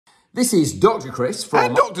This is Dr. Chris from...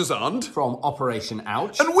 And Dr. Xand. From Operation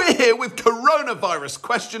Ouch. And we're here with coronavirus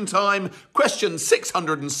question time. Question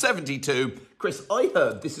 672. Chris, I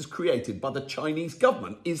heard this is created by the Chinese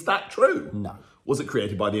government. Is that true? No. Was it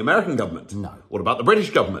created by the American government? No. What about the British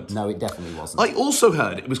government? No, it definitely wasn't. I also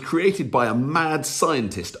heard it was created by a mad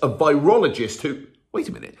scientist, a virologist who... Wait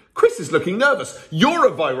a minute. Chris is looking nervous. You're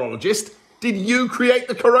a virologist. Did you create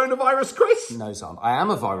the coronavirus, Chris? No, Xand. I am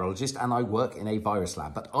a virologist and I work in a virus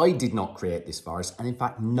lab, but I did not create this virus, and in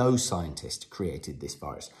fact, no scientist created this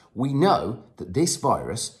virus. We know that this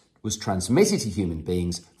virus was transmitted to human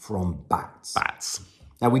beings from bats. Bats.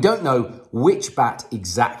 Now, we don't know which bat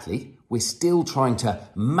exactly. We're still trying to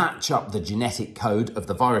match up the genetic code of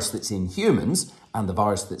the virus that's in humans and the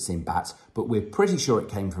virus that's in bats, but we're pretty sure it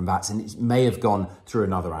came from bats and it may have gone through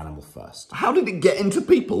another animal first. How did it get into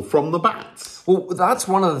people from the bats? Well, that's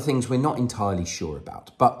one of the things we're not entirely sure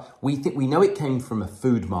about, but we know it came from a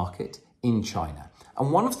food market in China.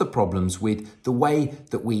 And one of the problems with the way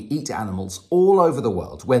that we eat animals all over the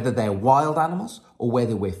world, whether they're wild animals or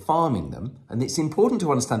whether we're farming them, and it's important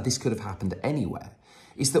to understand this could have happened anywhere,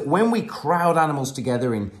 is that when we crowd animals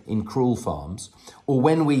together in cruel farms, or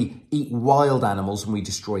when we eat wild animals and we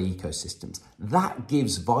destroy ecosystems, that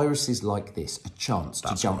gives viruses like this a chance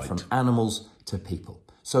to jump from animals to people.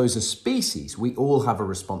 So as a species, we all have a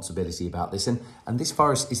responsibility about this. And this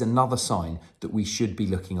virus is another sign that we should be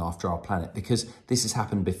looking after our planet, because this has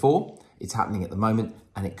happened before, it's happening at the moment,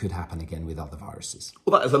 and it could happen again with other viruses.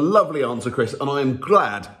 Well, that is a lovely answer, Chris, and I am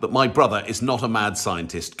glad that my brother is not a mad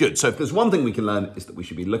scientist. Good. So if there's one thing we can learn, is that we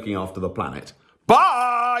should be looking after the planet.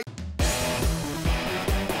 Bye!